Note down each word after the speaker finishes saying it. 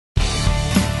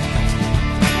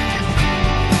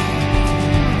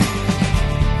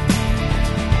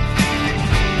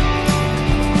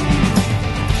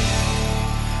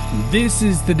This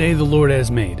is the day the Lord has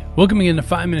made. Welcome again to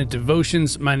 5-Minute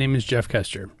Devotions. My name is Jeff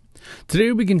Kester. Today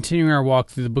we'll be continuing our walk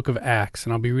through the book of Acts,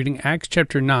 and I'll be reading Acts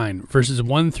chapter 9, verses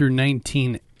 1 through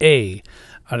 19a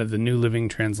out of the New Living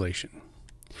Translation.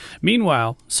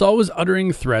 Meanwhile, Saul was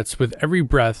uttering threats with every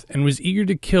breath and was eager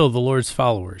to kill the Lord's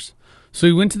followers. So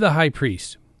he went to the high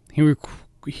priest.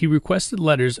 He requested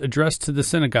letters addressed to the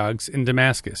synagogues in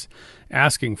Damascus,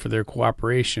 asking for their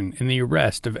cooperation in the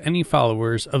arrest of any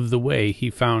followers of the way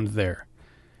he found there.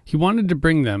 He wanted to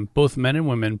bring them, both men and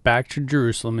women, back to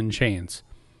Jerusalem in chains.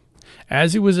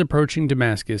 As he was approaching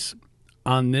Damascus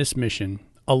on this mission,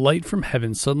 a light from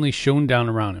heaven suddenly shone down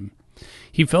around him.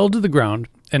 He fell to the ground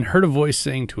and heard a voice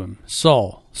saying to him,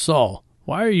 "Saul, Saul,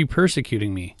 why are you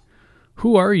persecuting me?"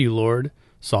 "Who are you, Lord?"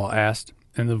 Saul asked,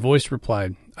 and the voice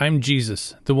replied, "I am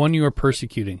Jesus, the one you are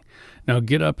persecuting. Now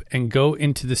get up and go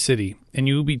into the city, and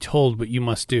you will be told what you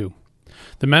must do."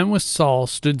 The men with Saul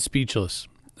stood speechless,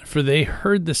 for they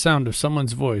heard the sound of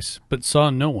someone's voice, but saw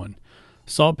no one.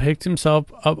 Saul picked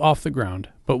himself up off the ground,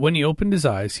 but when he opened his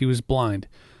eyes, he was blind.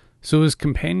 So his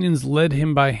companions led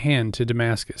him by hand to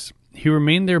Damascus. He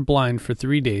remained there blind for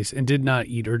 3 days and did not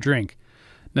eat or drink.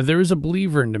 Now there was a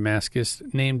believer in Damascus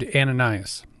named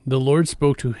Ananias. The Lord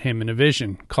spoke to him in a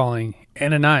vision, calling,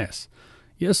 "Ananias."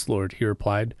 "Yes, Lord," he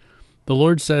replied. The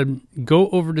Lord said, "Go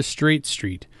over to Straight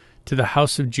Street, to the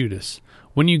house of Judas.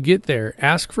 When you get there,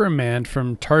 ask for a man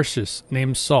from Tarsus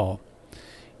named Saul.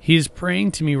 He is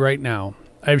praying to me right now.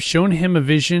 I have shown him a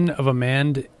vision of a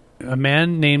man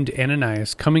named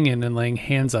Ananias coming in and laying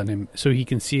hands on him so he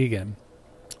can see again."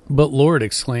 "But Lord,"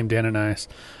 exclaimed Ananias,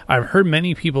 "I have heard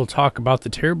many people talk about the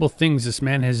terrible things this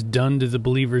man has done to the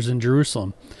believers in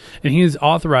Jerusalem, and he is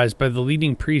authorized by the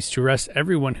leading priests to arrest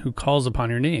everyone who calls upon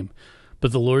your name."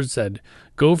 But the Lord said,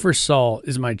 "Go, for Saul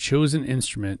is my chosen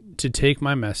instrument to take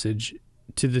my message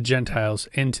to the Gentiles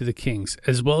and to the kings,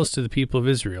 as well as to the people of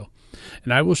Israel,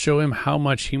 and I will show him how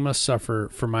much he must suffer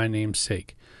for my name's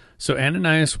sake." So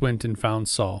Ananias went and found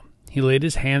Saul. He laid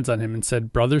his hands on him and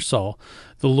said, "Brother Saul,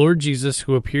 the Lord Jesus,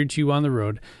 who appeared to you on the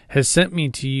road, has sent me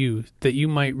to you that you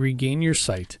might regain your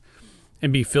sight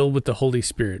and be filled with the Holy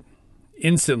Spirit."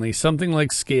 Instantly, something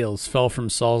like scales fell from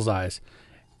Saul's eyes,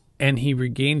 and he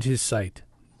regained his sight.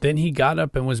 Then he got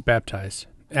up and was baptized.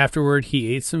 Afterward,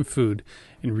 he ate some food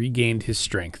and regained his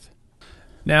strength.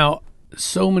 Now,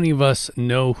 so many of us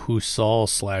know who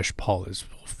Saul/Paul is.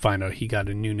 We'll find out he got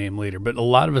a new name later, but a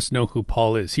lot of us know who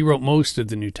Paul is. He wrote most of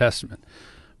the New Testament.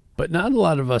 But not a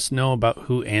lot of us know about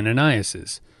who Ananias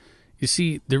is. You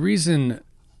see, the reason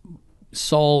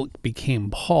Saul became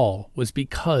Paul was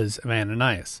because of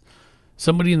Ananias.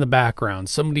 Somebody in the background,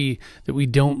 somebody that we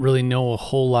don't really know a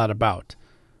whole lot about.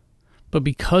 But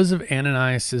because of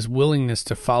Ananias' willingness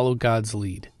to follow God's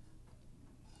lead,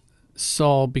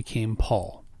 Saul became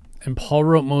Paul. And Paul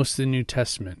wrote most of the New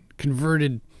Testament,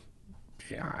 converted,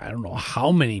 I don't know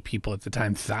how many people at the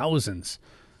time, thousands.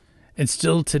 And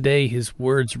still today, his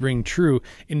words ring true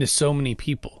into so many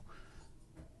people.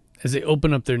 As they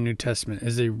open up their New Testament,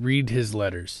 as they read his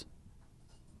letters,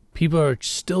 people are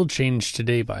still changed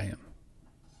today by him.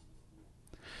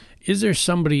 Is there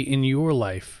somebody in your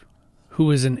life who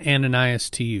is an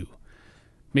Ananias to you?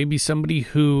 Maybe somebody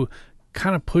who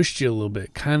kind of pushed you a little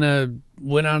bit, kind of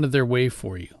went out of their way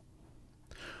for you.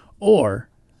 Or,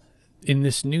 in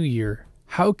this new year,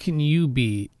 how can you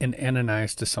be an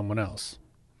Ananias to someone else?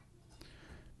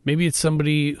 Maybe it's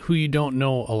somebody who you don't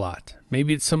know a lot.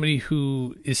 Maybe it's somebody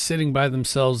who is sitting by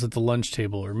themselves at the lunch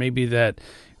table, or maybe that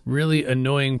really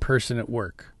annoying person at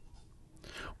work.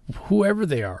 Whoever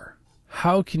they are,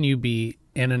 how can you be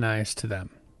Ananias to them?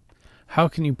 How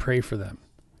can you pray for them?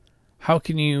 How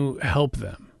can you help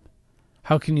them?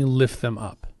 How can you lift them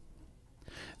up?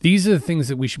 These are the things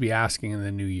that we should be asking in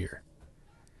the new year.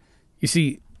 You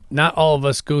see, not all of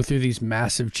us go through these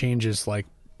massive changes like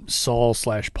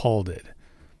Saul/Paul did.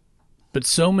 But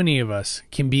so many of us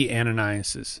can be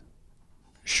Ananiases.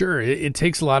 Sure, it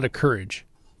takes a lot of courage.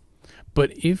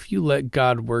 But if you let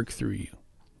God work through you,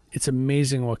 it's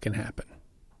amazing what can happen.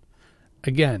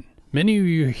 Again, many of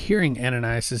you are hearing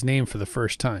Ananias' name for the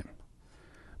first time.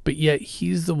 But yet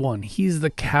he's the one, he's the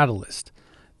catalyst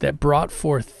that brought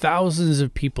forth thousands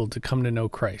of people to come to know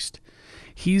Christ.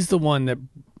 He's the one that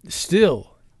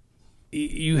still,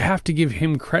 you have to give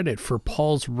him credit for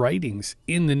Paul's writings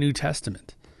in the New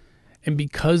Testament. And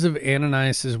because of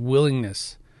Ananias'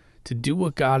 willingness to do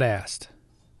what God asked,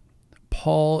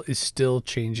 Paul is still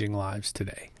changing lives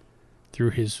today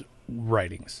through his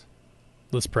writings.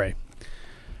 Let's pray.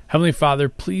 Heavenly Father,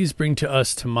 please bring to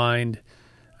us to mind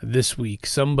this week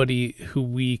somebody who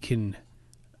we can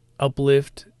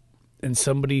uplift and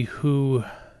somebody who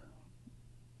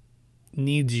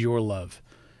needs your love,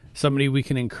 somebody we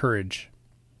can encourage,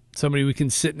 somebody we can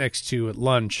sit next to at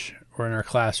lunch or in our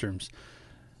classrooms,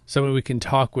 somebody we can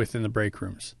talk with in the break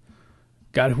rooms.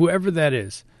 God, whoever that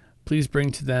is, please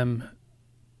bring to them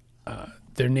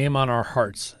their name on our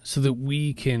hearts so that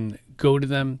we can go to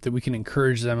them, that we can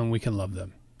encourage them, and we can love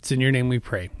them. It's in your name we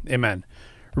pray. Amen.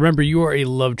 Remember, you are a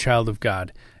loved child of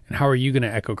God. And how are you going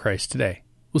to echo Christ today?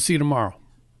 We'll see you tomorrow.